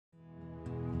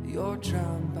You're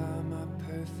drowned by my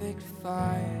perfect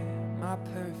fire, my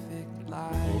perfect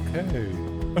life.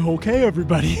 Okay. Okay,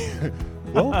 everybody.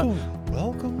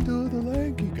 Welcome to the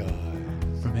Lanky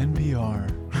Guys. From NPR.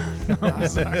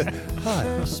 Hi,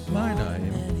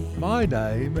 my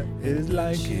name is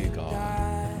Lanky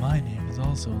Guy. My name is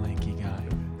also Lanky Guy.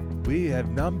 We have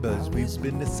numbers we've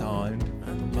been assigned.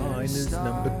 Mine is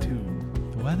number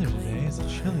 2. The weather today is a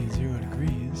chilly 0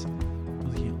 degrees. We're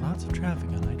looking at lots of traffic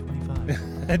on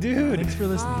I-25. Dude. Thanks for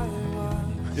listening.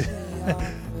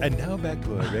 And now back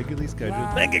to our regularly scheduled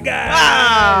Lanky Guy.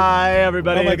 Hi,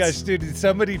 everybody. Oh my It's- gosh, dude!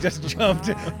 Somebody just jumped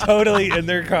totally in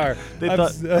their car. They I'm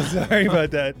thought- so sorry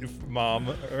about that, Mom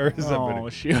or somebody. Oh,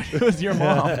 shoot. It was your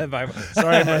mom. My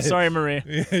mom. Sorry, Marie.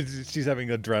 She's having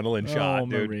adrenaline shot, Oh,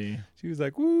 dude. Marie. She was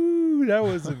like, "Woo, that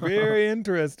was very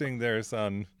interesting, there,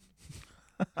 son."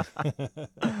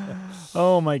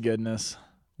 Oh, my goodness.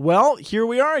 Well, here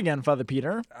we are again, Father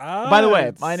Peter. By the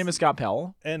way, my name is Scott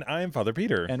Pell, and I'm Father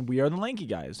Peter. and we are the Lanky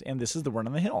Guys, and this is the Word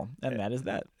on the Hill, and that is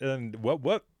that. And what?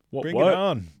 Bring what? it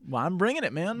on, Well, I'm bringing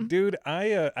it, man. dude.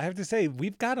 I have to say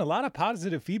we've got a lot of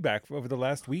positive feedback over the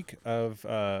last week of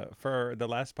for the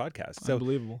last podcast. So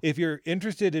Unbelievable. if you're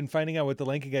interested in finding out what the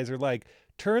Lanky Guys are like,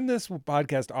 turn this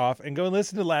podcast off and go and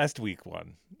listen to last week's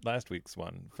one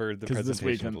for the Because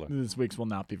presentation. of the Lord. this week's will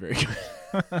not be very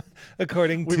good.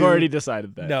 According We've to already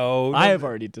decided that. no, I have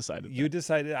already decided You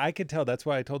decided. I could tell. That's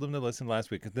why I told them to listen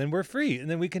last week. Then we're free, and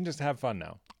then we can just have fun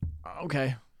now. that.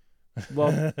 Okay.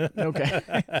 Well, okay.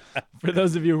 For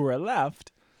those of you who are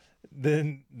left,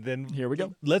 Then here we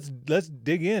go. Let's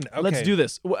dig in. Okay. Let's do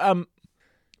this.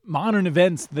 Modern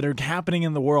events that are happening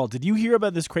in the world. Did you hear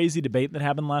about this crazy debate that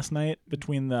happened last night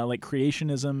between the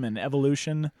creationism and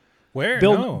evolution? Where?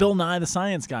 Bill No. Bill Nye the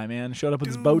Science Guy, man, showed up with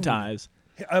his bow Dude. ties.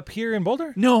 Up here in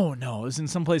Boulder? No, it was in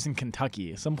some place in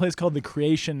Kentucky, some place called the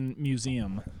Creation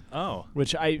Museum, Oh.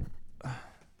 which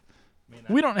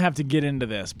we don't have to get into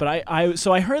this, but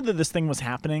I heard that this thing was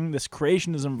happening, this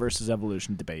creationism versus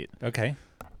evolution debate. Okay.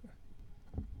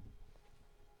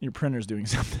 Your printer's doing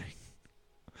something.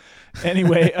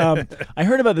 Anyway, I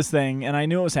heard about this thing, and I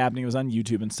knew it was happening. It was on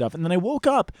YouTube and stuff, and then I woke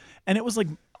up, and it was like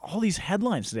all these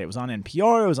headlines today. It was on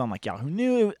NPR. It was on Yahoo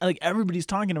News. Everybody's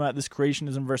talking about this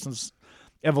creationism versus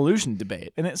evolution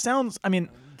debate, and it sounds. I mean,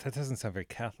 That doesn't sound very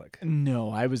Catholic. no,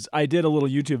 I did a little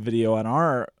YouTube video on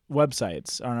our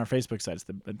websites, on our Facebook sites,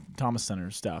 the Thomas Center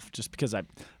stuff, just because I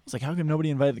was like, how come nobody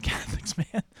invited the Catholics,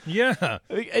 man? Yeah.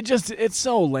 It's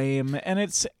so lame, and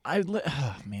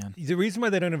man. The reason why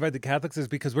they don't invite the Catholics is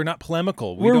because we're not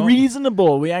polemical. We're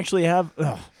reasonable. We actually have.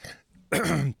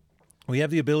 We have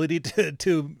the ability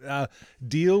to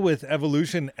deal with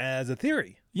evolution as a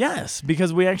theory. Yes,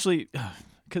 because we actually.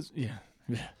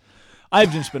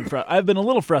 I've just been. I've been a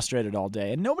little frustrated all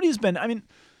day, and nobody's been. I mean,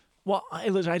 well, I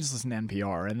just listen to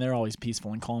NPR, and they're always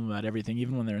peaceful and calm about everything,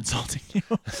 even when they're insulting you.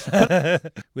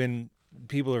 When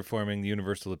people are forming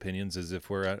universal opinions as if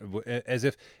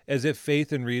as if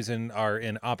faith and reason are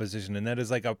in opposition, and that is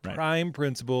like a prime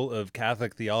principle of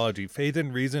Catholic theology. Faith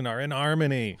and reason are in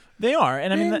harmony. They are,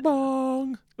 and I mean, Bing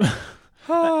bong.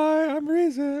 Hi, I'm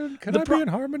Reason. Can I be in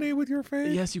harmony with your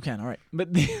faith? yes, you can. All right,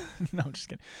 but no, I'm just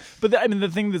kidding. But I mean, the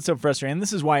thing that's so frustrating, and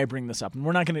this is why I bring this up, and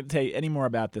we're not going to tell you any more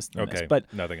about this than this,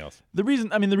 but nothing else. the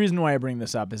reason why I bring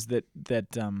this up is that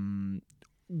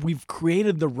we've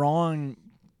created the wrong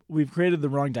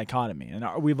dichotomy,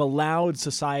 and we've allowed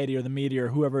society or the media or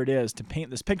whoever it is to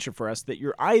paint this picture for us that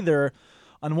you're either,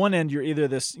 on one end, you're either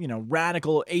this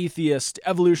radical atheist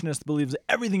evolutionist that believes that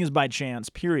everything is by chance,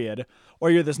 period, or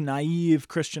you're this naive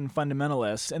Christian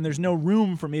fundamentalist, and there's no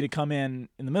room for me to come in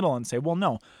the middle and say, well,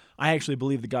 no, I actually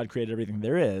believe that God created everything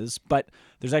there is, but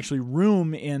there's actually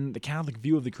room in the Catholic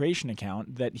view of the creation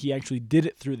account that he actually did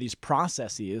it through these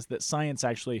processes that science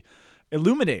actually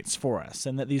illuminates for us,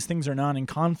 and that these things are not in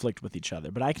conflict with each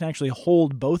other. But I can actually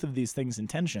hold both of these things in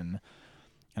tension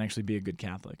and actually be a good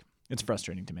Catholic. It's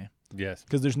frustrating to me Yes.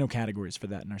 because there's no categories for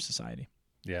that in our society.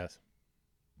 Yes.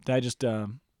 Did I just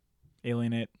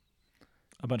alienate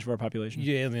a bunch of our population?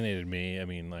 You alienated me. I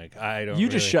mean, I don't. You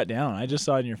just really- shut down. I just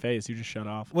saw it in your face. You just shut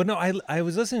off. Well, no, I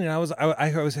was listening, and I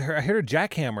heard a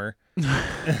jackhammer.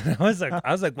 And I was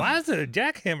like, why is there a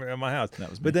jackhammer in my house? That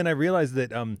was me. But then I realized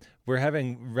that we're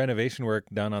having renovation work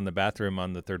done on the bathroom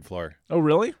on the 3rd floor. Oh,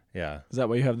 really? Yeah, Is that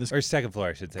why you have this? or 2nd floor,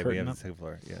 I should say. We Curtain have up? the 2nd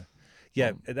floor. Yeah,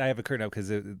 yeah. I have a curtain up because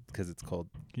it's cold.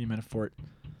 Can you metaphor it?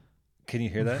 Can you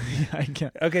hear that? Yeah, I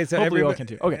can. Okay, so Hopefully you all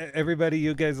everybody, can too. Okay. everybody,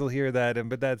 you guys will hear that,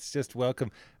 but that's just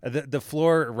welcome. The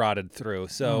floor rotted through,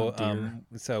 so Oh, dear.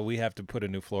 so we have to put a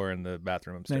new floor in the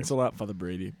bathroom upstairs. Thanks a lot, Father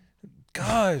Brady.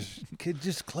 Gosh, could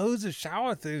just close the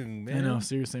shower thing, man. I know,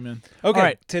 seriously, man. Okay, All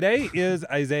right. today is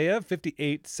Isaiah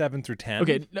 58, 7 through 10.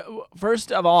 Okay, first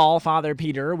of all, Father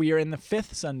Peter, we are in the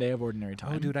 5th Sunday of Ordinary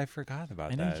Time. Oh, dude, I forgot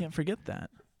about I know that. you can't forget that.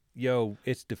 Yo,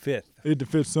 it's the 5th. It's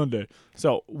the 5th Sunday.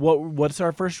 So, what's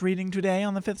our first reading today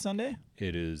on the 5th Sunday?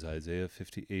 It is Isaiah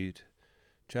 58,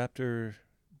 chapter,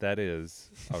 that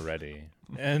is, already,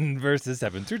 and verses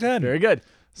 7 through 10. Very good.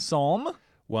 Psalm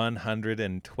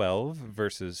 112,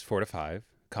 verses 4 to 5,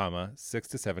 comma, 6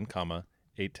 to 7, comma,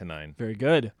 8 to 9. Very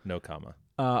good. No comma.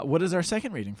 What is our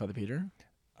second reading, Father Peter?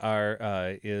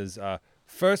 Our is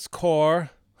First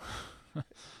Core,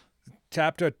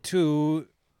 chapter 2,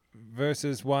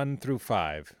 verses 1 through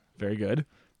 5. Very good.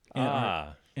 In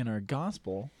our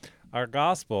gospel, Our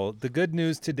gospel, the good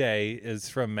news today is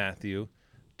from Matthew,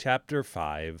 chapter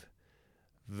 5,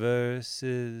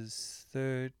 verses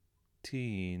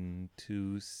 13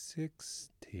 to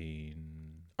 16.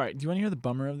 all right, do you want to hear the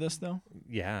bummer of this, though?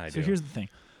 Yeah, I So do. here's the thing.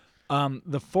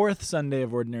 The 4th Sunday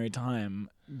of Ordinary Time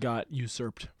got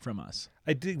usurped from us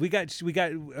I did. We got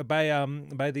by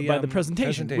the by the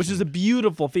presentation, which is a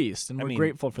beautiful feast, and I we're mean,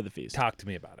 grateful for the feast. Talk to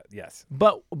me about it. Yes.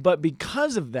 But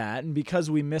because of that, and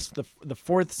because we missed the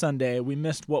 4th Sunday, we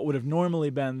missed what would have normally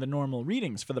been the normal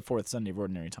readings for the 4th Sunday of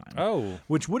Ordinary Time, Oh.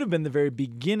 which would have been the very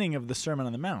beginning of the Sermon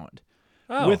on the Mount,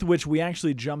 Oh. with which we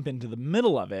actually jump into the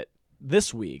middle of it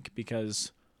this week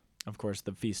because, of course,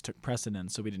 the feast took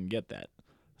precedence, so we didn't get that.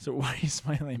 So why are you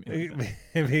smiling at me like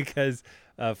that? Because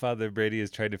Father Brady is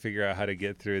trying to figure out how to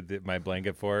get through my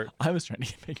blanket fort. I was trying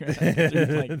to figure out how to get through,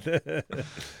 like,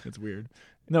 it's weird.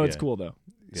 No, it's Yeah. cool though.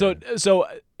 Yeah. So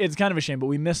it's kind of a shame, but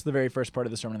we missed the very first part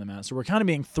of the Sermon on the Mount. So we're kind of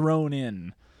being thrown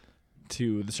in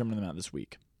to the Sermon on the Mount this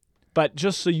week. But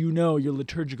just so you know, your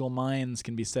liturgical minds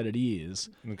can be set at ease.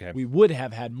 Okay. We would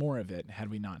have had more of it had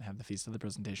we not had the Feast of the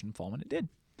Presentation fall when it did.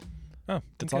 Oh,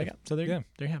 That's all I okay. got. So there you Yeah. go.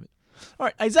 There you have it. All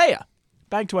right, Isaiah.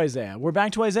 Back to Isaiah. We're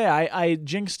back to Isaiah. I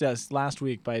jinxed us last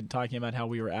week by talking about how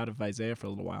we were out of Isaiah for a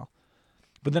little while.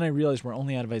 But then I realized we're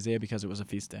only out of Isaiah because it was a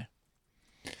feast day.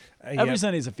 Every Yeah.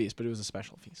 Sunday is a feast, but it was a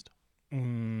special feast.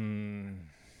 Mm.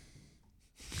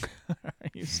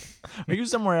 Are you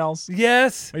somewhere else?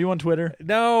 Yes. Are you on Twitter?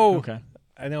 No. Okay.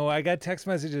 I know. I got text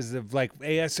messages of like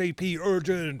ASAP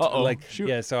urgent. Uh-oh. Like, Shoot.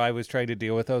 yeah. So I was trying to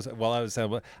deal with those while I was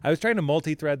trying to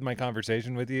multi-thread my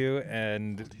conversation with you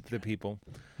and the people.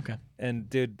 Okay. And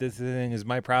dude, this thing is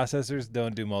my processors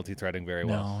don't do multi-threading very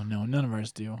well. No, none of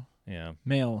ours do. Yeah.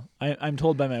 I'm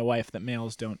told by my wife that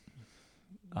males don't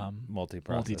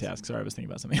Multi-process. multitask. Sorry, I was thinking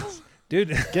about something else. Dude.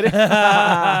 Get it?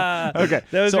 Okay.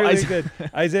 That was So really good.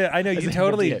 Isaiah, I know you Isaiah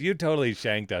totally 58.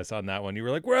 shanked us on that one. You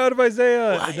were like, we're out of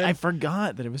Isaiah. Well, And then- I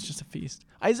forgot that it was just a feast.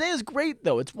 Isaiah's great,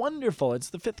 though. It's wonderful. It's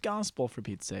the 5th gospel, for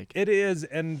Pete's sake. It is,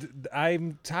 and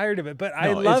I'm tired of it, but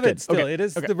I No, it's love good. it still. Okay. It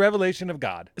is Okay. the revelation of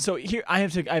God. So here, I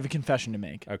have a confession to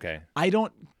make. Okay. I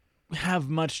don't have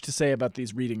much to say about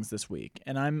these readings this week,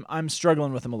 and I'm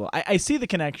struggling with them a little. I see the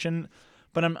connection,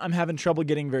 but I'm having trouble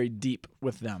getting very deep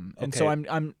with them, and so Okay.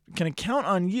 I'm gonna count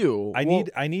on you. I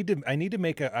need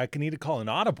to call an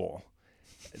audible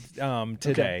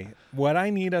today. What I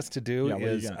need us to do Yeah, what do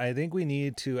you is got? I think we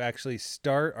need to actually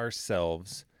start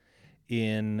ourselves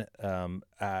in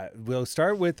we'll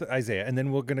start with Isaiah and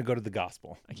then we're going to go to the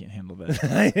gospel. I can't handle this.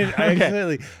 I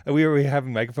accidentally we were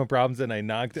having microphone problems and I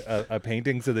knocked a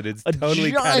painting so that it's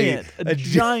totally a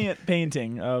giant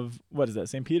painting of what is that?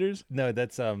 St. Peter's? No,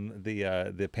 that's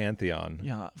the Pantheon.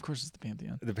 Yeah, of course it's the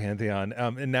Pantheon. The Pantheon.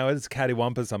 And now it's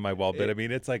cattywampus on my wall, but I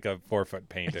mean it's like a 4-foot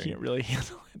I painting. can't really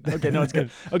handle it. Okay, no, it's good.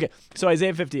 Okay, so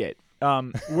Isaiah 58.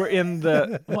 We're in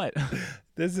the what?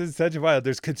 This is such a wild.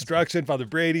 There's construction, Father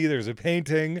Brady. There's a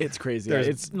painting. It's crazy. There's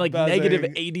It's like buzzing.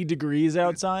 negative 80 degrees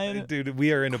outside. Dude,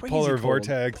 we are in a Crazy polar cold.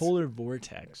 vortex. Polar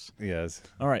vortex. Yes.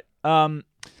 All right.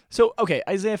 So okay,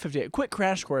 Isaiah 58. Quick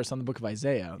crash course on the book of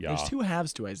Isaiah. Yeah. There's 2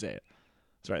 halves to Isaiah.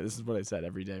 Sorry, this is what I said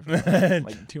every day for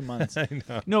like 2 months. I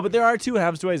know. No, but there are 2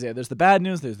 halves to Isaiah. There's the bad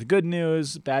news, there's the good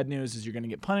news. Bad news is you're going to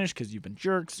get punished because you've been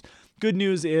jerks. Good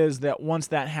news is that once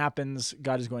that happens,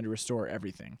 God is going to restore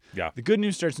everything. Yeah. The good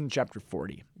news starts in chapter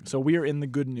 40. So we are in the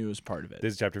good news part of it.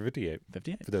 This is chapter 58.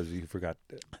 58. For those of you who forgot.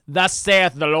 Thus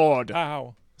saith the Lord.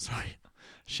 Ow. Sorry.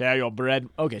 Share your bread.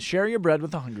 Okay, share your bread with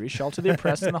the hungry, shelter the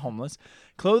oppressed and the homeless,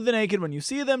 clothe the naked when you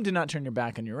see them, do not turn your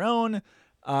back on your own.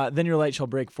 Then your light shall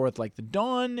break forth like the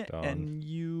dawn. And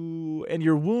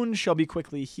your wound shall be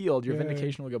quickly healed. Your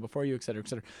vindication will go before you, etc.,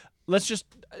 etc. Let's just,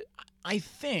 I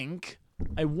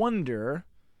wonder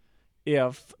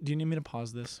do you need me to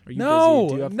pause this? Are you No, busy?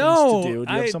 Do you have no, things to do?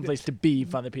 Do you have I- someplace to be,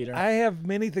 Father Peter? I have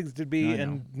many things to be I know.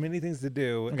 and many things to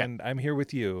do, Okay. and I'm here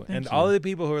with you. Thank and you. all of the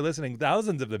people who are listening,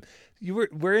 thousands of them.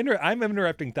 I'm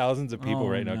interrupting thousands of people Oh,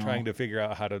 right now no. trying to figure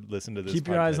out how to listen to this. Keep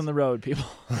your eyes on the road, people.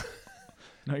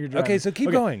 No, you're driving. Okay, so keep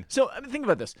going. So think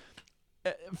about this.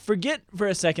 Forget for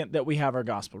a second that we have our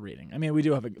gospel reading. I mean, we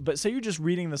do have but say you're just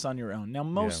reading this on your own. Now,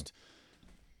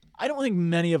 I don't think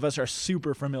many of us are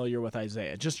super familiar with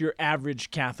Isaiah. Just your average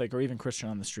Catholic or even Christian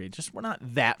on the street. Just we're not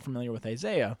that familiar with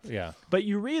Isaiah. Yeah. But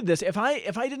you read this. If I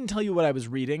didn't tell you what I was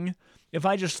reading, if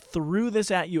I just threw this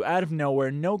at you out of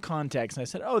nowhere, no context, and I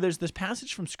said, "Oh, there's this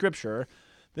passage from Scripture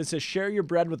that says, share your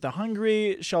bread with the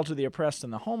hungry, shelter the oppressed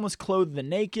and the homeless, clothe the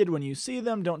naked. When you see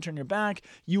them, don't turn your back.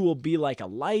 You will be like a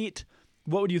light."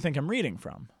 What would you think I'm reading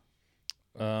from?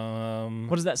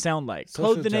 What does that sound like?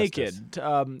 Social Clothe the naked,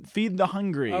 feed the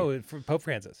hungry. Oh, for Pope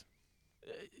Francis.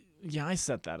 Yeah, I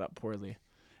set that up poorly.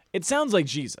 It sounds like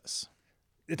Jesus.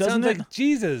 It Doesn't sounds it? like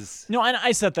Jesus. No,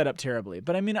 I set that up terribly.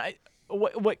 But I mean,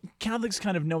 what Catholics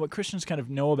kind of know, what Christians kind of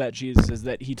know about Jesus is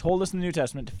that he told us in the New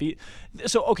Testament to feed.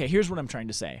 So, okay, here's what I'm trying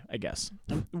to say, I guess.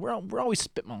 We're always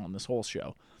spitballing this whole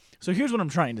show. So here's what I'm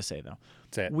trying to say, though.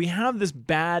 Say it. We have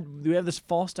this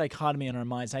false dichotomy in our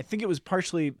minds. I think it was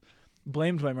partially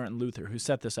blamed by Martin Luther, who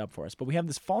set this up for us. But we have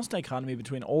this false dichotomy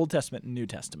between Old Testament and New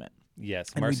Testament. Yes,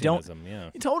 And we don't- Marcionism, yeah.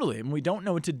 Totally. And we don't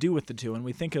know what to do with the two. And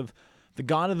we think of the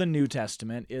God of the New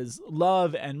Testament is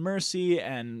love and mercy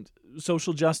and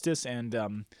social justice and,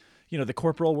 the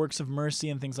corporal works of mercy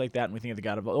and things like that. And we think of the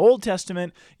God of the Old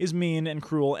Testament is mean and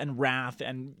cruel and wrath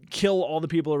and kill all the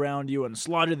people around you and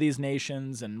slaughter these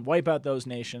nations and wipe out those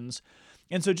nations.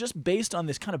 And so just based on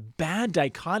this kind of bad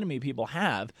dichotomy people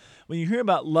have, when you hear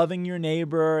about loving your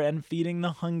neighbor and feeding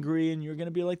the hungry and you're going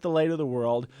to be like the light of the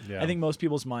world, Yeah. I think most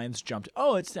people's minds jumped,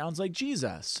 oh, it sounds like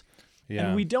Jesus.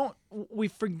 Yeah. And we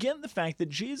forget the fact that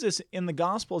Jesus in the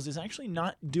Gospels is actually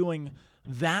not doing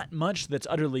that much that's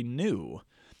utterly new.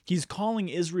 He's calling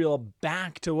Israel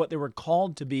back to what they were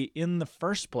called to be in the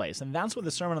first place. And that's what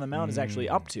the Sermon on the Mount is actually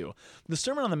up to. The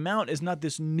Sermon on the Mount is not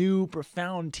this new,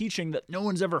 profound teaching that no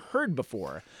one's ever heard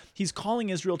before. He's calling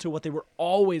Israel to what they were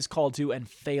always called to and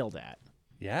failed at.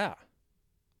 Yeah.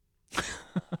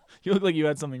 You look like you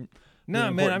had something. No,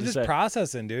 really man, important I'm to just say.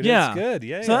 processing, dude. Yeah. It's good.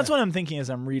 Yeah. So that's what I'm thinking as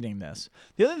I'm reading this.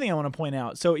 The other thing I want to point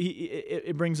out, so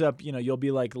it brings up, you'll be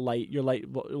like light, your light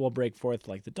will break forth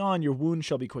like the dawn, your wound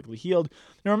shall be quickly healed.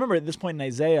 Now remember, at this point in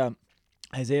Isaiah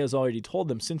has already told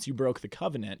them, since you broke the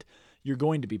covenant, you're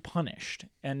going to be punished.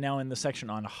 And now in the section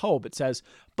on hope, it says,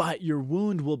 but your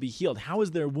wound will be healed. How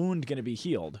is their wound going to be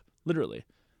healed? Literally.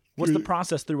 What's the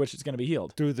process through which it's going to be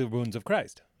healed? Through the wounds of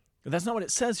Christ. That's not what it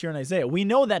says here in Isaiah. We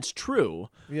know that's true.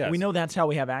 Yes. We know that's how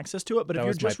we have access to it. But That if you're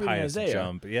was just my reading pious Isaiah,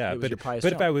 jump. Yeah, it was but your pious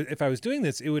but jump. if I was doing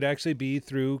this, it would actually be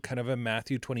through kind of a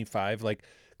Matthew 25, like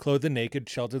clothe the naked,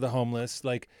 shelter the homeless,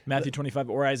 like Matthew 25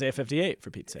 or Isaiah 58 for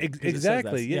Pete's sake. 'cause it says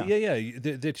exactly. that's-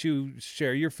 Yeah. That you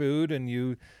share your food and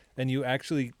you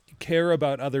actually care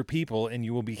about other people and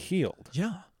you will be healed.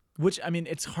 Yeah. Which, I mean,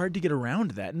 it's hard to get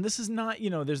around that. And this is not,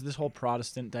 there's this whole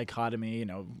Protestant dichotomy,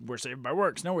 we're saved by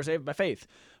works. No, we're saved by faith.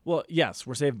 Well, yes,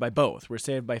 we're saved by both. We're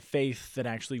saved by faith that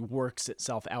actually works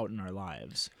itself out in our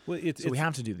lives. Well, So we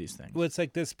have to do these things. Well, it's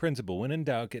like this principle: when in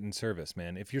doubt, get in service,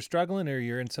 man. If you're struggling or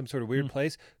you're in some sort of Mm. weird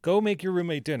place, go make your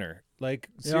roommate dinner. Like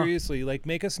Yeah. seriously, like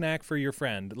make a snack for your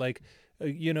friend. Like,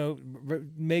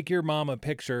 make your mom a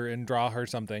picture and draw her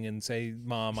something and say,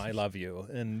 "Mom, I love you."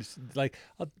 And like,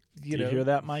 Do you hear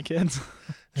that, my kids?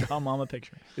 Draw mom a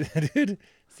picture. dude.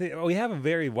 See, we have a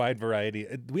very wide variety.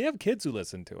 We have kids who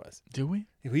listen to us. Do we?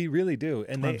 We really do,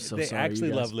 and I'm they so they sorry, you actually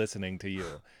guys. love listening to you.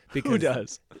 Because Who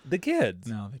does? The kids.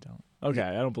 No, they don't. Okay,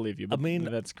 I don't believe you. But I mean,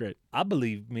 that's great. I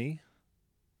believe me.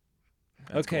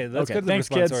 That's Okay, cool. let's Okay, go to the thanks,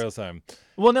 kids. responsorial time.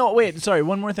 Well, no, wait. Sorry,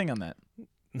 one more thing on that.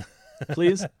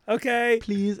 Please. Okay.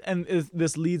 Please. And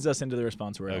this leads us into the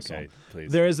responsorial Okay, psalm.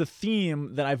 please. There is a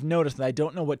theme that I've noticed that I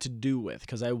don't know what to do with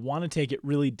because I want to take it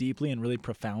really deeply and really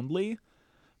profoundly,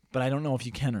 but I don't know if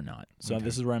you can or not. So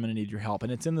this is where I'm going to need your help.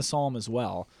 And it's in the psalm as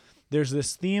well. There's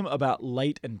this theme about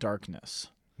light and darkness.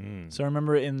 So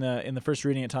remember in the first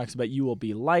reading, it talks about you will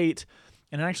be light.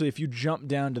 And actually, if you jump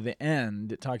down to the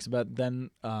end, it talks about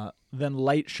then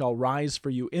light shall rise for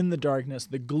you in the darkness.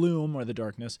 The gloom or the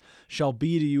darkness shall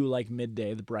be to you like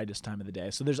midday, the brightest time of the day.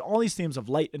 So there's all these themes of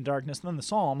light and darkness. And then the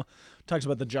psalm talks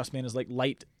about the just man as like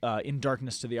light in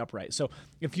darkness to the upright. So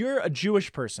if you're a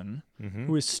Jewish person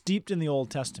who is steeped in the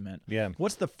Old Testament, Yeah.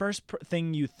 what's the first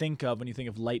thing you think of when you think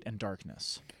of light and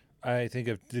darkness? I think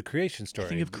of the creation story.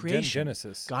 Think of creation.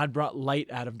 Genesis. God brought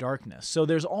light out of darkness. So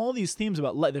there's all these themes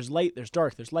about light. There's light, there's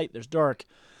dark, there's light, there's dark.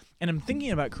 And I'm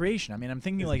thinking about creation. I mean, I'm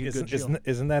thinking like a good show.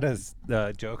 Isn't that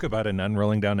a joke about a nun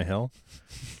rolling down a hill?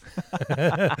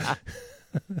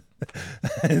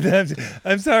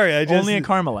 I'm sorry. I just Only a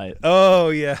Carmelite Oh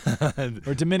yeah,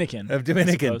 or Dominican. of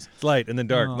Dominican. I It's light in the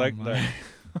dark, Oh, like my.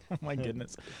 Oh my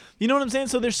goodness. You know what I'm saying?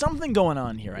 So there's something going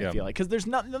on here, I Yeah. feel like, because there's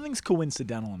nothing's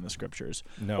coincidental in the scriptures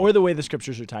No. or the way the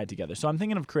scriptures are tied together. So I'm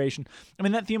thinking of creation. I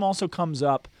mean, that theme also comes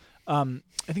up. I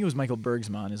think it was Michael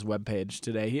Bergsma on his webpage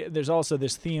today. There's also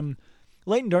this theme.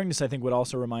 Light and darkness, I think, would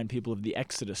also remind people of the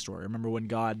Exodus story. Remember when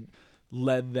God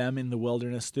led them in the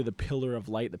wilderness through the pillar of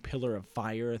light, the pillar of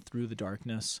fire through the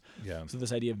darkness. Yeah. So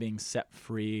this idea of being set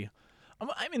free.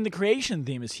 I mean, the creation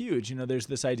theme is huge. You know, there's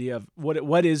this idea of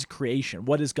what is creation?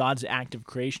 What is God's act of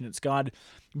creation? It's God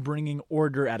bringing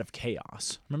order out of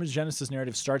chaos. Remember, the Genesis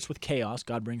narrative starts with chaos.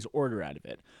 God brings order out of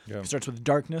it. Yeah. It starts with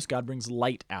darkness. God brings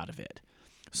light out of it.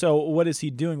 So what is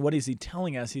he doing? What is he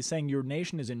telling us? He's saying your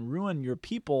nation is in ruin. Your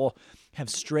people have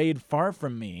strayed far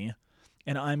from me,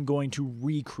 and I'm going to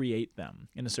recreate them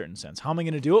in a certain sense. How am I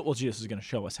going to do it? Well, Jesus is going to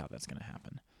show us how that's going to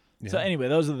happen. So Yeah. anyway,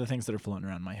 those are the things that are floating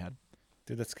around my head.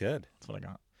 Dude, that's good. That's what I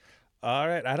got. All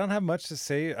right, I don't have much to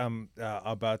say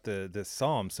about the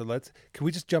psalm. So can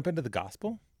we just jump into the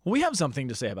gospel? Well, we have something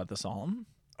to say about the psalm.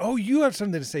 Oh, you have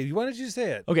something to say. Why don't you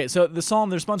say it? Okay, so the psalm,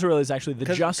 the responsorial is actually the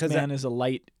 'Cause- just 'cause man that- is a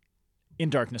light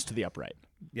in darkness to the upright.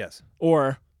 Yes.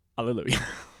 Or, hallelujah.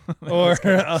 Or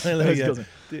That hallelujah. kills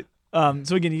me.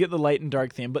 So again, you get the light and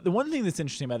dark theme. But the one thing that's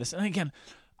interesting about this, and again,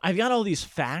 I've got all these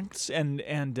facts and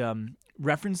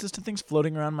references to things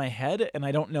floating around my head, and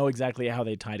I don't know exactly how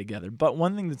they tie together. But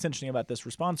one thing that's interesting about this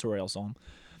responsorial psalm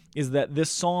is that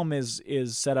this psalm is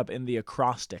set up in the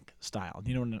acrostic style.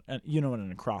 You know what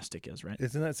an acrostic is, right?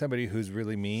 Isn't that somebody who's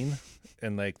really mean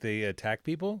and like they attack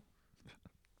people?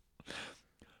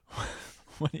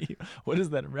 What is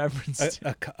that in reference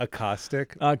to?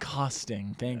 Caustic.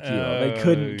 Accosting. Thank you. I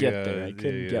couldn't get there. I yeah,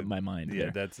 couldn't yeah. get my mind Yeah,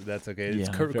 there. that's okay. It's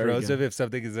Yeah, very corrosive. good. If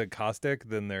something is a caustic,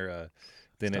 then they're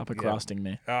then Stop it, accosting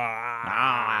me.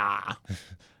 Ah.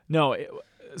 No,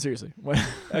 seriously. What?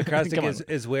 Acrostic Come on.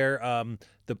 is where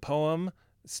the poem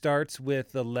starts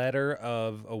with the letter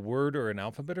of a word or an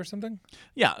alphabet or something.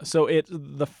 Yeah, so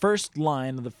the first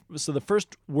line of the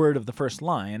first word of the first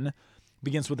line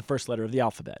begins with the first letter of the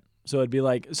alphabet. So it'd be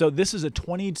like, so this is a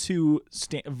 22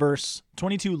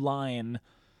 line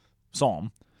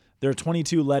psalm. There are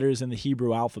 22 letters in the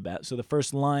Hebrew alphabet. So the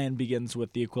first line begins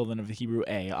with the equivalent of the Hebrew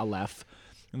A, Aleph,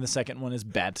 and the second one is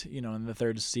Bet, and the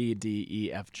third is C, D,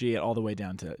 E, F, G, all the way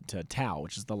down to Tau,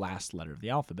 which is the last letter of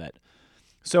the alphabet.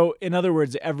 So, in other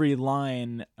words, every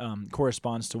line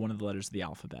corresponds to one of the letters of the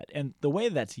alphabet. And the way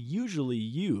that's usually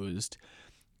used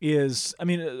is, I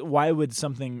mean, why would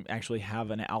something actually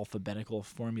have an alphabetical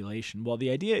formulation? Well,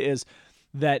 the idea is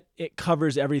that it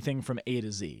covers everything from A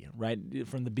to Z, right?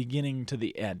 From the beginning to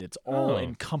the end. It's all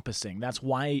encompassing. That's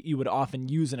why you would often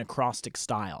use an acrostic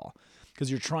style,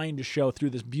 because you're trying to show through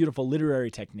this beautiful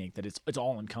literary technique that it's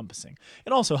all encompassing.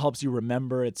 It also helps you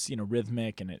remember. It's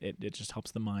rhythmic, and it just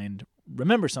helps the mind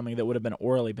remember something that would have been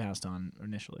orally passed on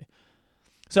initially.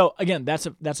 So again, that's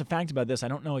a fact about this. I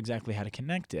don't know exactly how to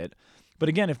connect it. But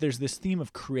again, if there's this theme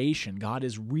of creation, God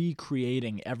is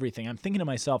recreating everything. I'm thinking to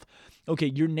myself, okay,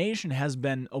 your nation has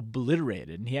been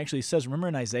obliterated. And he actually says, remember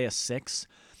in Isaiah 6,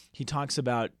 he talks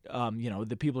about,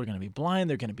 the people are going to be blind,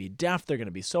 they're going to be deaf, they're going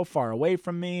to be so far away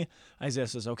from me. Isaiah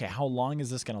says, okay, how long is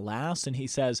this going to last? And he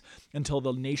says, until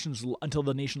the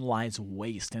nation lies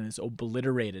waste and is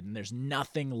obliterated and there's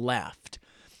nothing left.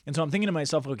 And so I'm thinking to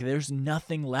myself, okay, there's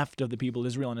nothing left of the people of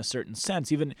Israel in a certain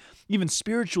sense, even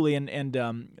spiritually, and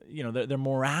their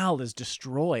morale is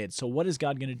destroyed. So what is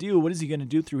God going to do? What is he going to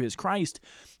do through his Christ?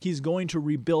 He's going to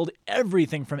rebuild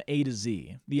everything from A to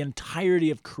Z. The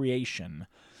entirety of creation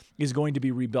is going to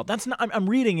be rebuilt. That's not. I'm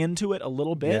reading into it a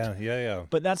little bit. Yeah.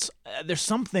 But there's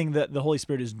something that the Holy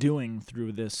Spirit is doing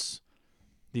through these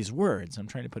words. I'm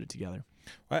trying to put it together.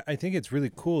 I think it's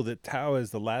really cool that Tau is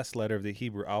the last letter of the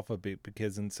Hebrew alphabet,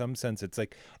 because in some sense it's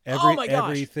like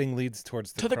everything leads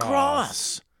towards the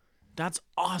cross. That's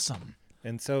awesome.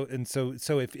 And so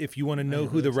if you want to know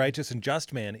who the righteous and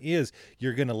just man is,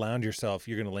 you're going to land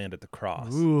at the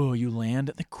cross. Ooh, you land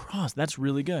at the cross. That's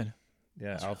really good.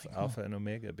 Yeah, Alpha and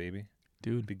Omega, baby.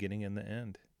 Dude. Beginning and the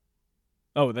end.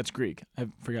 Oh, that's Greek. I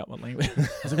forgot what language. I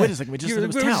was like, wait a second. We just said it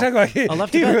was We were Tau. talking about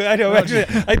Hebrew. I know. Actually,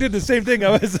 I did the same thing. I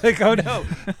was like, oh no.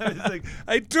 I was like,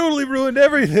 I totally ruined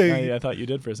everything. I thought you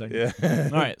did for a second. Yeah.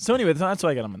 All right. So anyway, that's what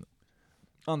I got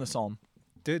on the psalm.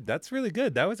 Dude, that's really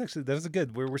good. That was a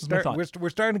good. We're my starting. thought. We're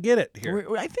starting to get it here.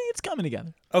 I think it's coming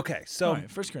together. Okay, so All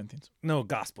right, 1 Corinthians. no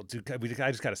gospel, dude. I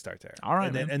just got to start there. All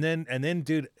right, and then,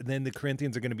 dude, then the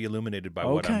Corinthians are going to be illuminated by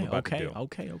what I'm about to do.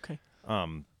 Okay.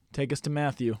 Take us to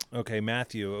Matthew. Okay,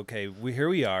 Matthew. Okay, here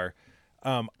we are.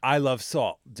 I love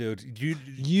salt, dude.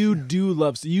 You do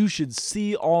love. You should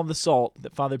see all the salt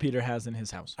that Father Peter has in his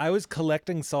house. I was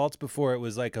collecting salts before it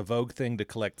was like a Vogue thing to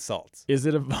collect salts. Is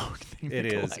it a Vogue thing? It to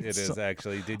is. collect It is salt?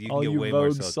 actually. Dude, you can All get you way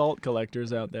Vogue more salt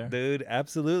collectors out there. Dude,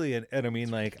 absolutely. And I mean,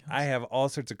 like, I have all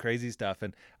sorts of crazy stuff.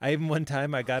 And I even one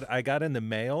time I got in the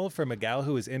mail from a gal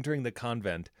who was entering the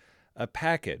convent a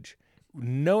package.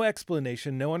 No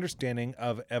explanation, no understanding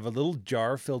of a little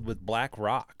jar filled with black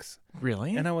rocks.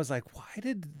 Really? And I was like, why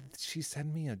did she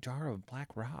send me a jar of black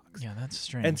rocks? Yeah, that's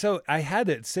strange. And so I had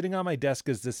it sitting on my desk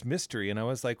as this mystery. And I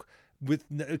was like,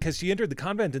 because she entered the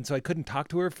convent, and so I couldn't talk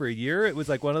to her for a year. It was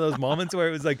like one of those moments where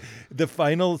it was like the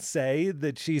final say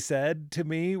that she said to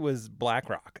me was black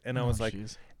rock. And I was like,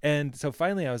 geez. and so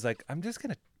finally I was like, I'm just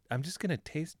gonna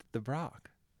taste the rock.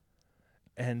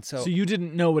 And so you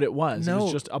didn't know what it was. It No.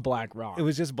 was just a black rock. it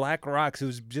was just black rocks. It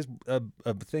was just a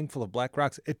thing full of black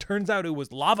rocks. It turns out it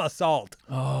was lava salt.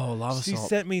 Oh, lava She salt.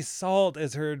 sent me salt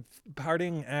as her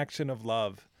parting action of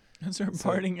love. That's her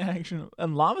parting action.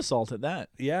 And lava salt at that.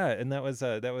 Yeah, and that was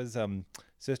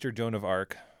Sister Joan of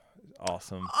Arc.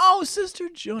 Awesome. Oh, Sister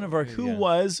Joan of Arc, who Yeah.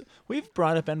 was... We've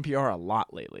brought up NPR a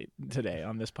lot lately today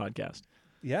on this podcast.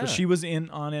 Yeah. But she was on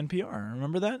NPR.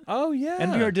 Remember that? Oh yeah.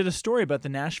 NPR did a story about the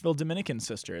Nashville Dominican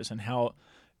sisters and how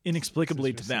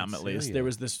inexplicably to Sisters them, at least, Cecilia. there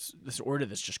was this order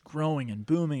that's just growing and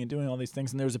booming and doing all these things.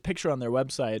 And there was a picture on their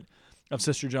website of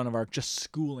Sister Joan of Arc just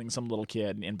schooling some little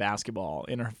kid in basketball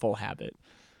in her full habit,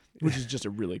 which is just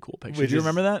a really cool picture. Do you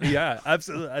remember that? Yeah,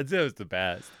 absolutely. That was the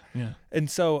best. Yeah. And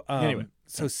so, Anyway.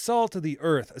 so salt of the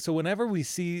earth. So whenever we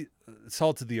see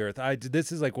salt of the earth,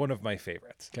 this is like one of my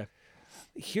favorites. Okay.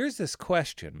 Here's this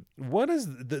question: what is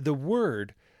the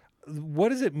word? What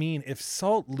does it mean if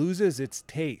salt loses its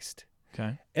taste?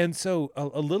 Okay. And so,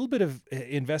 a little bit of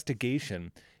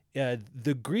investigation.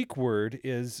 The Greek word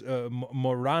is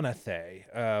moranathe,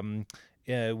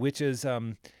 which is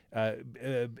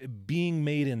being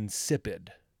made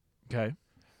insipid, Okay.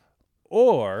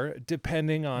 or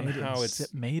depending on how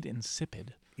it's made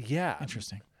insipid. yeah.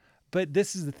 Interesting. But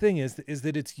this is the thing: is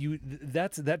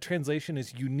that that translation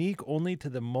is unique only to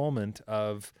the moment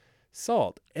of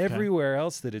salt. Everywhere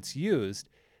else that it's used,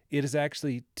 it is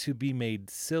actually to be made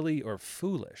silly or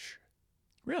foolish.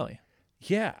 Really?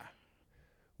 Yeah.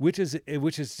 Which is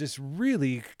just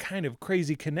really kind of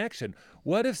crazy connection.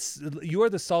 What if you are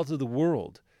the salt of the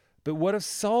world, but what if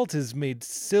salt is made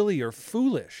silly or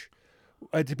foolish,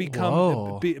 to become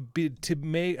Whoa.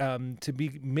 to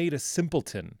be made a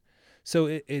simpleton? So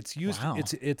it's used. Wow.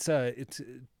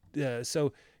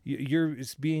 So you're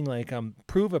being like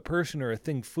prove a person or a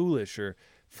thing foolish or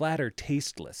flat or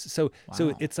tasteless. So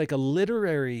Wow. it's like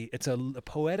it's a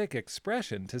poetic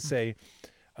expression to say,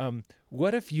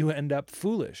 what if you end up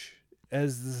foolish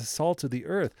as the salt of the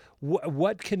earth?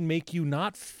 What can make you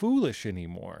not foolish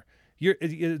anymore?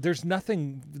 There's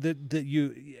nothing that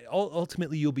you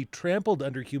ultimately you'll be trampled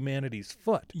under humanity's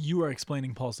foot. You are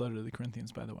explaining Paul's letter to the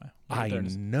Corinthians, by the way. I There it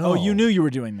is. know. Oh, you knew you were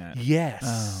doing that.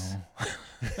 Yes. Oh.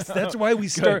 That's why we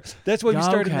start. That's why we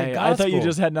started in the Okay, gospel. I thought you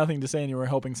just had nothing to say and you were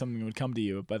hoping something would come to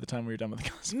you by the time we were done with the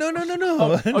gospel.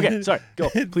 No. Okay, sorry. Go.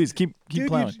 Please keep Dude,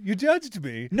 plowing. you judged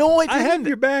me. No, I didn't. I have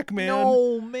your back, man.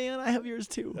 No, man, I have yours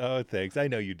too. Oh, thanks. I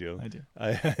know you do. I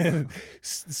do.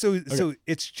 So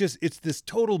it's this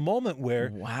total moment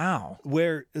Wow.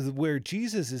 where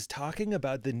Jesus is talking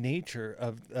about the nature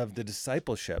of the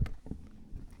discipleship.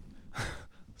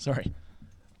 Sorry.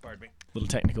 Pardon me. Little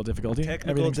technical difficulty.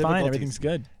 Technical Everything's fine. difficulties. Everything's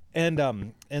good.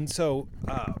 And so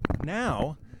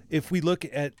now, if we look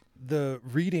at the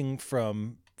reading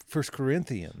from 1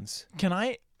 Corinthians. Can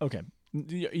I? Okay.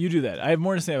 You do that. I have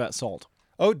more to say about salt.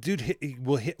 Oh, dude,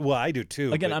 well, I do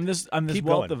too. Again, but I'm this keep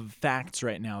wealth going. of facts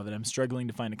right now that I'm struggling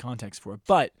to find a context for.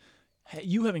 But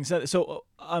you having said it, so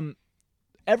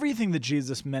everything that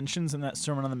Jesus mentions in that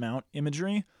Sermon on the Mount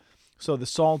imagery, so the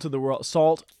salt of the world,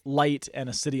 salt, light, and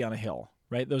a city on a hill,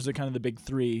 right? Those are kind of the big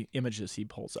three images he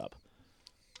pulls up,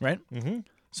 right? Mm-hmm.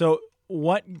 So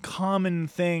what common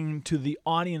thing to the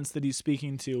audience that he's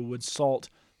speaking to would salt,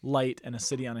 light, and a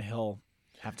city on a hill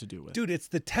have to do with? Dude, it's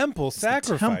the temple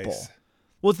sacrifice. The temple.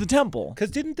 Well, it's the temple.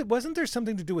 Because wasn't there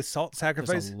something to do with salt sacrifice?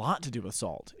 There's a lot to do with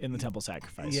salt in the temple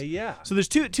sacrifice. Yeah. So there's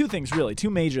two things really, two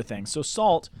major things. So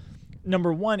salt,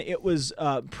 number one, it was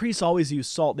priests always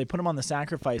used salt. They put them on the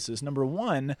sacrifices. Number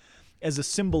one, as a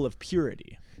symbol of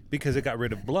purity. Because it got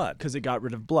rid of blood. because it got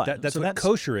rid of blood. That's So what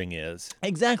koshering is.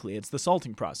 Exactly. It's the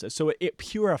salting process. So it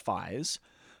purifies.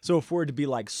 So if we're to be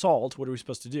like salt, what are we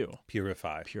supposed to do?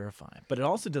 Purify. Purify. But it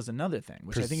also does another thing,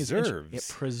 which I think is Preserves.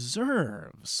 it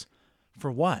preserves. For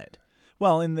what?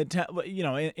 Well, in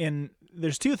the in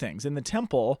there's two things. In the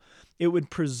temple, it would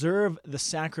preserve the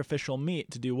sacrificial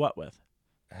meat to do what with?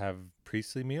 Have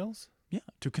priestly meals? Yeah,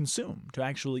 to consume, to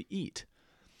actually eat.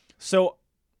 So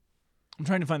I'm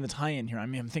trying to find the tie-in here. I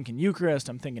mean, I'm thinking Eucharist,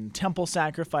 I'm thinking temple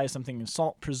sacrifice, I'm thinking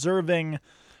salt preserving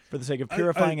for the sake of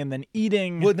purifying and then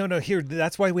eating. Well, no. Here,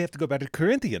 that's why we have to go back to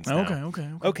Corinthians now.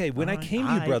 Okay. When I All came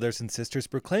to you, right. brothers and sisters,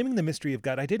 proclaiming the mystery of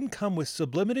God, I didn't come with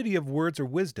sublimity of words or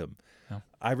wisdom. No.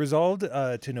 I resolved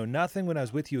to know nothing when I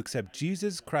was with you except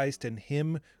Jesus Christ and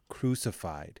Him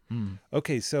crucified.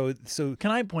 Okay, so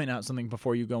Can I point out something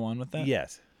before you go on with that?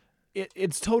 yes,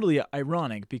 It's totally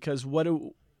ironic because what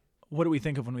do we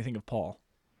think of when we think of Paul?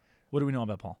 What do we know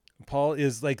about Paul? Paul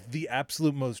is like the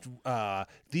absolute most,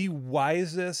 the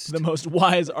wisest The most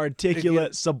wise,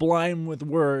 articulate, sublime with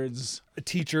words.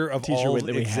 teacher of teacher all that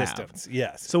we have. existence.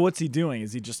 Yes. So what's he doing?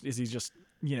 Is he just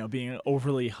being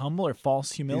overly humble or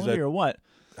false humility or what?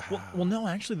 Well, no.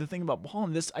 Actually, the thing about Paul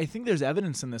and this, I think there's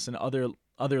evidence in this in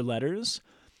other letters.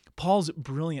 Paul's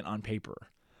brilliant on paper,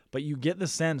 but you get the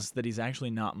sense that he's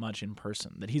actually not much in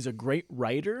person. That he's a great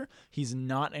writer. He's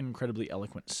not an incredibly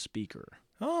eloquent speaker.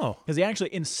 Oh, Because he actually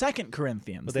in 2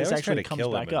 Corinthians, but they this always try actually to comes kill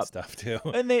him back and up. stuff too.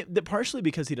 And they partially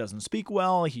because he doesn't speak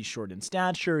well, he's short in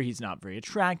stature, he's not very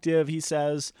attractive, he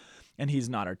says, and he's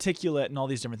not articulate and all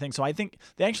these different things. So I think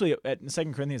they actually in 2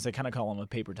 Corinthians they kind of call him a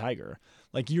paper tiger.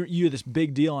 Like you're this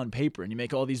big deal on paper and you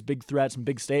make all these big threats and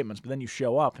big statements, but then you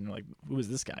show up and you're like, who is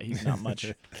this guy? He's not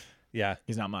much. Yeah.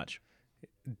 He's not much.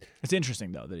 It's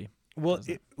interesting though that he But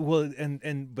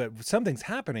something's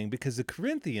happening because the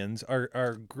Corinthians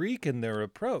are Greek in their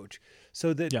approach,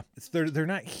 so that they're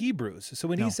not Hebrews. So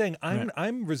when he's saying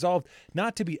I'm resolved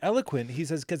not to be eloquent, he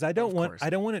says because I don't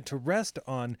want it to rest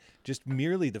on just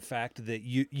merely the fact that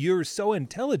you're so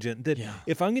intelligent that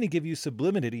if I'm going to give you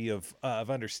sublimity of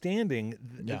understanding,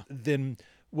 then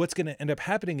what's going to end up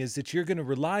happening is that you're going to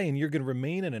rely and you're going to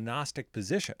remain in a Gnostic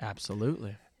position.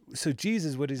 Absolutely. So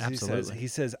Jesus, what is he says? Absolutely. He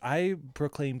says, I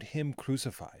proclaimed him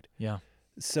crucified. Yeah.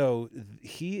 So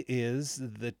he is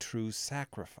the true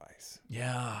sacrifice.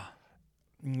 Yeah.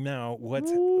 Now,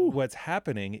 what's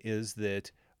happening is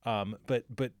that, but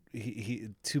he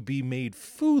to be made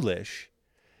foolish.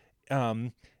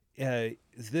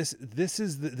 This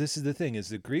is the thing: is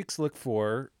the Greeks look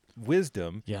for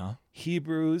wisdom. Yeah.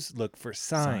 Hebrews look for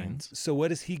signs. So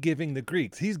what is he giving the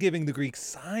Greeks? He's giving the Greeks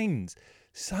signs.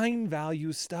 Sign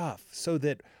value stuff, so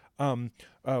that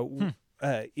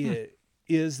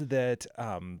is that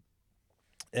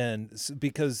and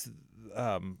because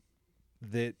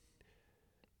that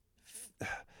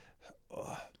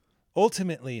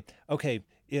ultimately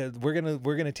we're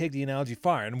gonna take the analogy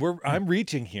far, and I'm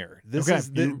reaching here. This Okay.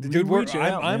 is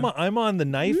I'm on the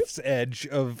knife's edge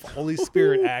of Holy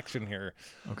Spirit action here.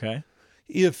 Okay.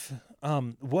 If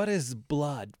what is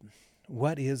blood?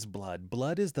 What is blood?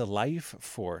 Blood is the life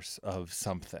force of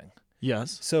something.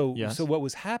 Yes. So Yes. so what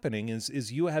was happening is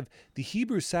you have the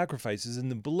Hebrew sacrifices,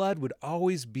 and the blood would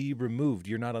always be removed.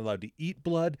 You're not allowed to eat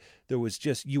blood.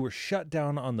 You were shut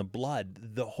down on the blood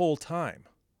the whole time.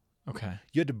 Okay.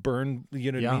 You had to burn,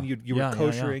 you know what I mean? You were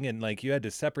koshering and like you had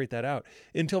to separate that out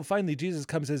until finally Jesus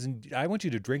comes and says, I want you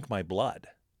to drink my blood.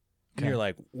 And you're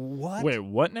like, what? Wait,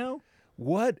 what now?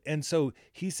 What? And so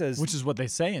he says, Which is what they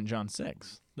say in John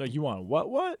 6. Like, you want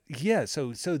what? yeah.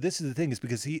 So this is the thing is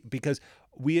because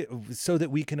so that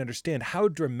we can understand how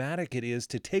dramatic it is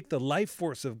to take the life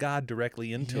force of God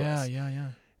directly into us. Yeah.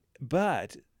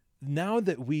 But now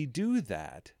that we do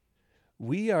that,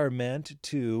 we are meant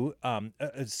to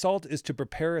salt is to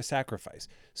prepare a sacrifice.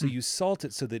 So you salt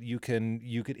it so that you can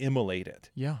immolate it.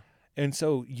 Yeah. And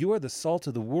so you are the salt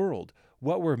of the world.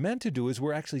 What we're meant to do is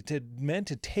we're actually meant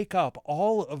to take up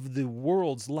all of the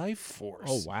world's life force.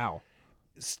 Oh, wow.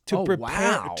 To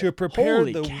prepare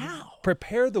Holy the cow.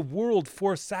 prepare the world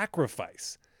for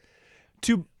sacrifice.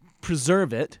 To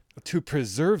preserve it, To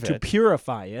preserve to it.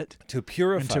 purify it, To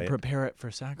purify and to it. prepare it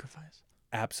for sacrifice.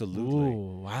 Absolutely.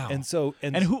 Ooh, wow. And so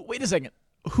And who? Wait a second.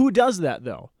 Who does that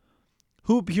though?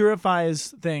 Who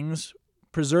purifies things,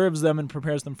 preserves them, and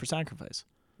prepares them for sacrifice?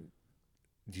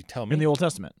 you tell me. In the Old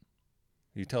Testament,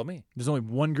 You tell me. there's only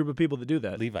one group of people that do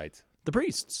that: Levites. the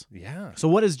priests. Yeah. So,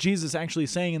 what is Jesus actually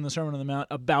saying in the Sermon on the Mount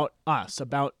about us,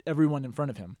 about everyone in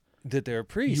front of him? That they're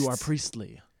priests. You are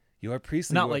priestly. You are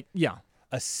priestly. Not You are- like, yeah.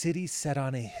 a city set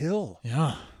on a hill.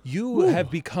 Yeah. You have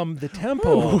become the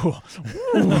temple. Ooh,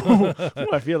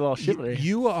 I feel a little shivery.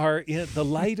 You are in the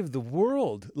light of the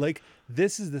world. Like,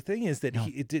 this is the thing, is that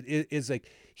it is like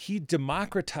he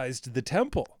democratized the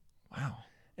temple. Wow.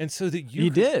 And so that He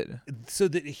did. So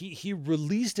that he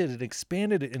released it and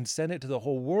expanded it and sent it to the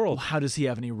whole world. Well, how does he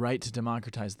have any right to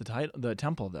democratize the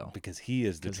temple, though? Because he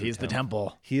is the Because true he's the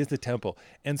temple. He is the temple.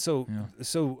 And so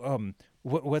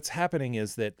what's happening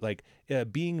is that, like,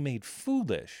 being made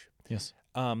foolish Yes.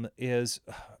 is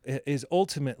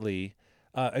ultimately,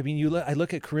 I mean, I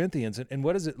look at Corinthians, and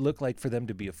what does it look like for them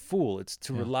to be a fool? It's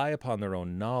to rely upon their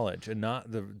own knowledge and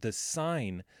not the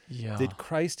sign that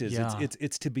Christ is. Yeah.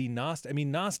 It's to be Gnostic. I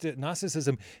mean,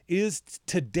 Gnosticism is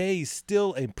today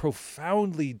still a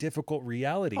profoundly difficult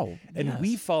reality, and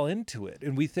we fall into it,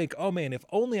 and we think, oh man, if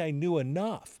only I knew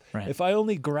enough. Right. If I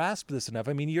only grasped this enough.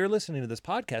 I mean, you're listening to this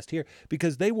podcast here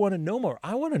because they want to know more.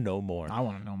 I want to know more. I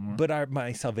want to know more. But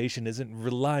my salvation isn't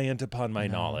reliant upon my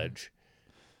knowledge.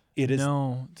 It is.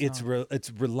 No, it's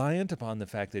reliant upon the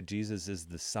fact that Jesus is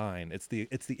the sign. It's the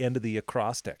end of the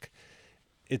acrostic.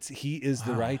 He is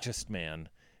the righteous man.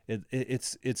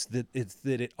 It's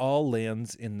that it all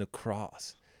lands in the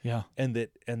cross. Yeah. And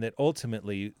that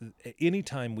ultimately,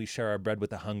 anytime we share our bread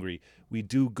with the hungry, we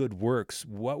do good works.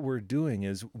 What we're doing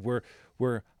is we're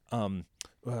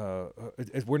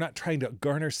not trying to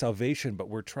garner salvation, but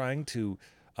we're trying to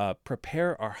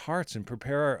prepare our hearts and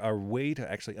prepare our way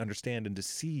to actually understand and to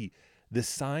see the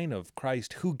sign of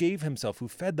Christ, who gave himself, who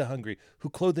fed the hungry, who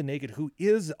clothed the naked, who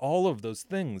is all of those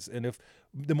things. And if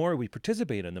the more we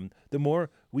participate in them, the more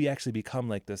we actually become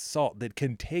like this salt that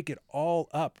can take it all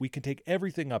up. We can take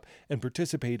everything up and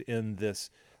participate in this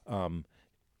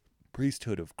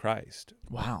priesthood of Christ.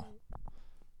 Wow.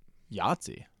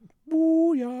 Yahtzee.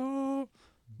 Booyah.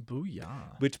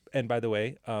 Booyah. Which, and by the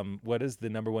way, what is the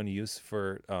number one use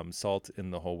for salt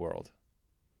in the whole world?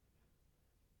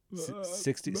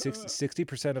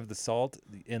 60% of the salt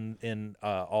in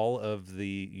all of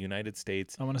the United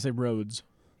States. I want to say roads.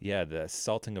 Yeah, the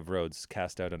salting of roads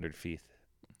cast out under feet.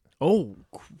 Oh,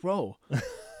 crow.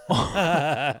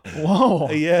 Whoa.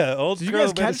 Yeah, old Did you crow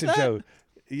guys catch medicine that? show.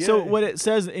 Yeah. So what it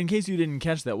says, in case you didn't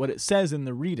catch that, what it says in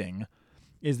the reading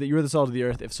is that you're the salt of the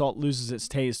earth. If salt loses its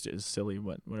taste, is silly,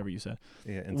 whatever you said.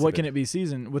 Yeah, what can it be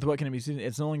seasoned? With what can it be seasoned?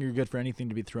 It's no longer good for anything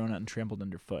to be thrown out and trampled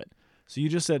underfoot. So you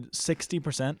just said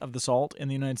 60% of the salt in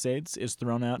the United States is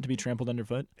thrown out to be trampled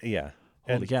underfoot? Yeah.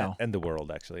 Holy cow. And the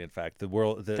world, actually. In fact, the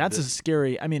world. That's a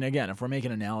scary, I mean, again, if we're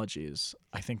making analogies,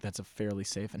 I think that's a fairly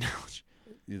safe analogy.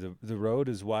 The road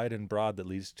is wide and broad that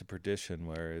leads to perdition,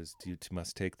 whereas you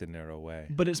must take the narrow way.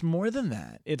 But it's more than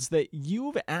that. It's that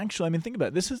you've actually, I mean, think about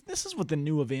it. This is what the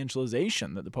new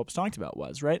evangelization that the Pope's talked about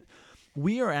was, right?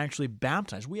 We are actually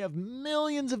baptized. We have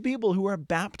millions of people who are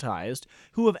baptized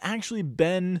who have actually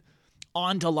been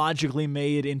ontologically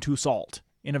made into salt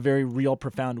in a very real,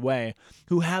 profound way,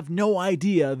 who have no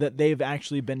idea that they've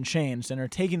actually been changed and are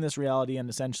taking this reality and, in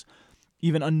a sense,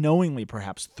 even unknowingly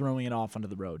perhaps throwing it off onto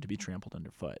the road to be trampled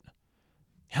underfoot.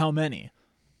 How many?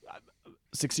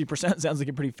 60% sounds like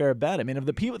a pretty fair bet. I mean, of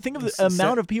the people, think of the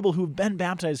amount of people who've been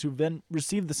baptized, who've been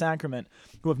received the sacrament,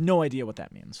 who have no idea what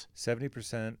that means.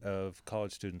 70% of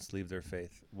college students leave their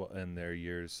faith in their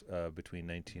years between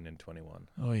 19 and 21.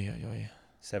 Oh yeah.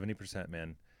 70%,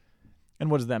 man. And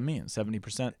what does that mean?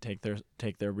 70%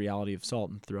 take their reality of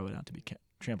salt and throw it out to be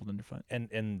trampled underfoot.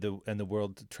 And the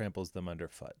world tramples them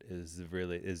underfoot is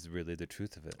really the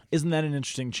truth of it. Isn't that an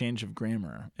interesting change of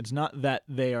grammar? It's not that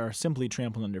they are simply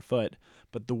trampled underfoot,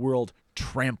 but the world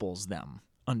tramples them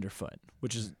underfoot,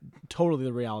 which is totally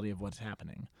the reality of what's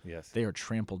happening. Yes, they are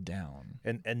trampled down.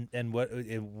 And what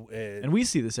and we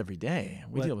see this every day.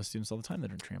 We deal with students all the time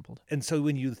that are trampled. And so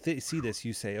when you see this,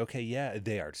 you say, okay, yeah,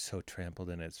 they are so trampled,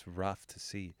 and it's rough to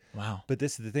see. Wow. But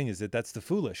this is the thing: is that's the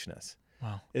foolishness.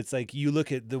 Wow. It's like you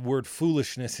look at the word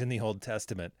foolishness in the Old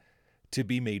Testament, to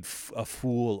be made a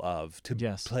fool of, to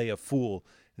play a fool.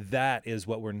 That is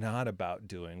what we're not about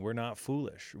doing. We're not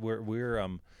foolish.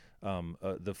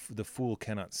 The fool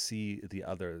cannot see the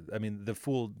other. I mean, the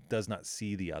fool does not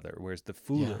see the other, whereas the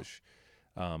foolish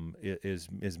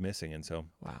is missing. And so,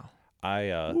 wow.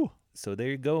 So there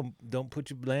you go. Don't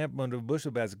put your lamp under a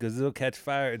bushel basket because it'll catch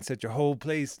fire and set your whole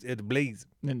place in a blaze.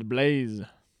 In the blaze.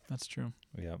 That's true.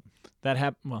 Yeah. That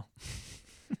happened. Well.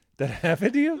 That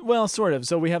happened to you? Well, sort of.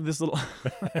 So we have this little.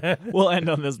 We'll end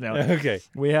on this note. Okay.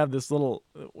 We have this little.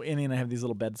 Annie and I have these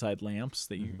little bedside lamps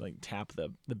that you like tap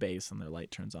the base and their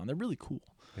light turns on. They're really cool.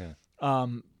 Yeah.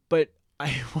 But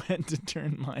I went to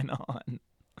turn mine on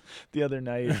the other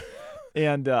night,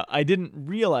 and I didn't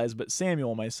realize, but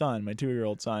Samuel, my son, my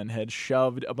 2-year-old son, had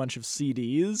shoved a bunch of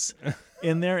CDs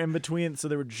in there in between. So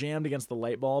they were jammed against the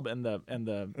light bulb and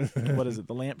the what is it,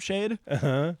 the lampshade.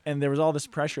 And there was all this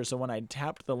pressure. So when I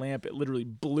tapped the lamp, it literally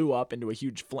blew up into a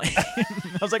huge flame.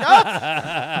 I was like,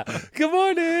 ah! Good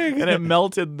morning. And it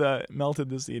melted the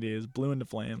CDs, blew into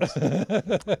flames. I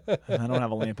don't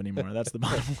have a lamp anymore. That's the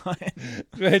bottom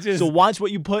line. So watch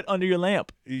what you put under your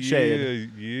lamp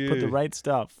shade. Yeah. Put the right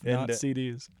stuff, not And,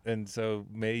 CDs. And so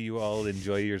may you all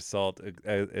enjoy your salt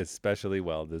especially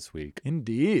well this week.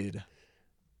 Indeed.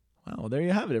 Well, there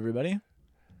you have it, everybody.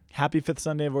 Happy fifth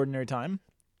Sunday of Ordinary Time.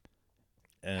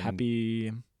 And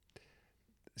Happy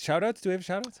shout-outs? Do we have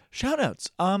shout-outs?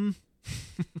 shout-outs. Do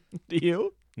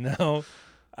you? No.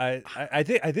 I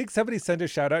think somebody sent a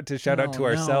shout-out to shout out to no.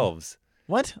 ourselves.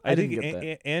 What? I didn't think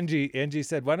get that. Angie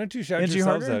said, "Why don't you shout Angie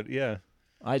yourselves Harder? out?" Yeah.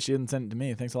 She didn't send it to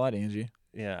me. Thanks a lot, Angie.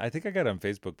 Yeah, I think I got it on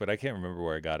Facebook, but I can't remember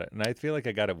where I got it. And I feel like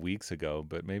I got it weeks ago,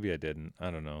 but maybe I didn't. I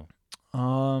don't know.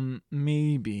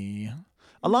 Maybe.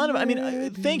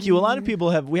 Thank you. A lot of people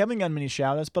we haven't gotten many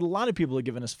shout outs, but a lot of people have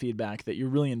given us feedback that you're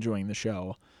really enjoying the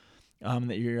show,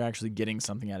 that you're actually getting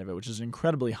something out of it, which is an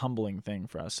incredibly humbling thing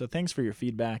for us. So thanks for your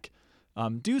feedback.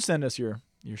 Do send us your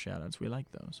shout outs. We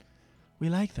like those. We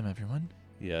like them, everyone.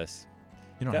 Yes.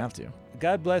 You don't have to.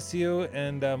 God bless you,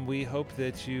 and we hope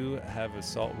that you have a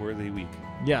salt-worthy week.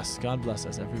 Yes, God bless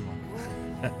us, everyone.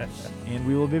 And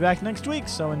we will be back next week,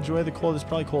 so enjoy the cold. It's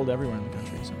probably cold everywhere in the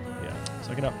country, so Yeah.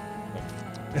 suck it up.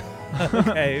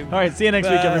 Okay. All right, see you next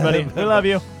week, everybody. We love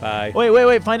you. Bye.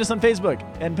 Wait. Find us on Facebook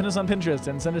and pin us on Pinterest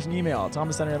and send us an email.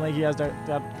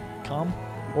 thomascenter@lankyguys.com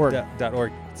or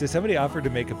 .org. So somebody offered to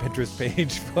make a Pinterest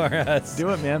page for us. do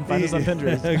it, man. Find us on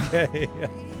Pinterest. Okay.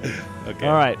 Okay.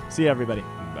 All right. See you, everybody.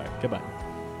 Bye. Goodbye.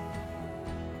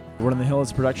 Word on the Hill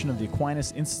is a production of the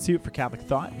Aquinas Institute for Catholic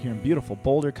Thought here in beautiful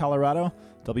Boulder, Colorado.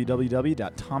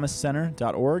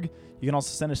 www.thomascenter.org. You can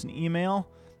also send us an email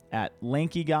at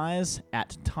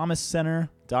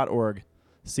lankyguys@thomascenter.org.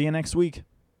 See you next week.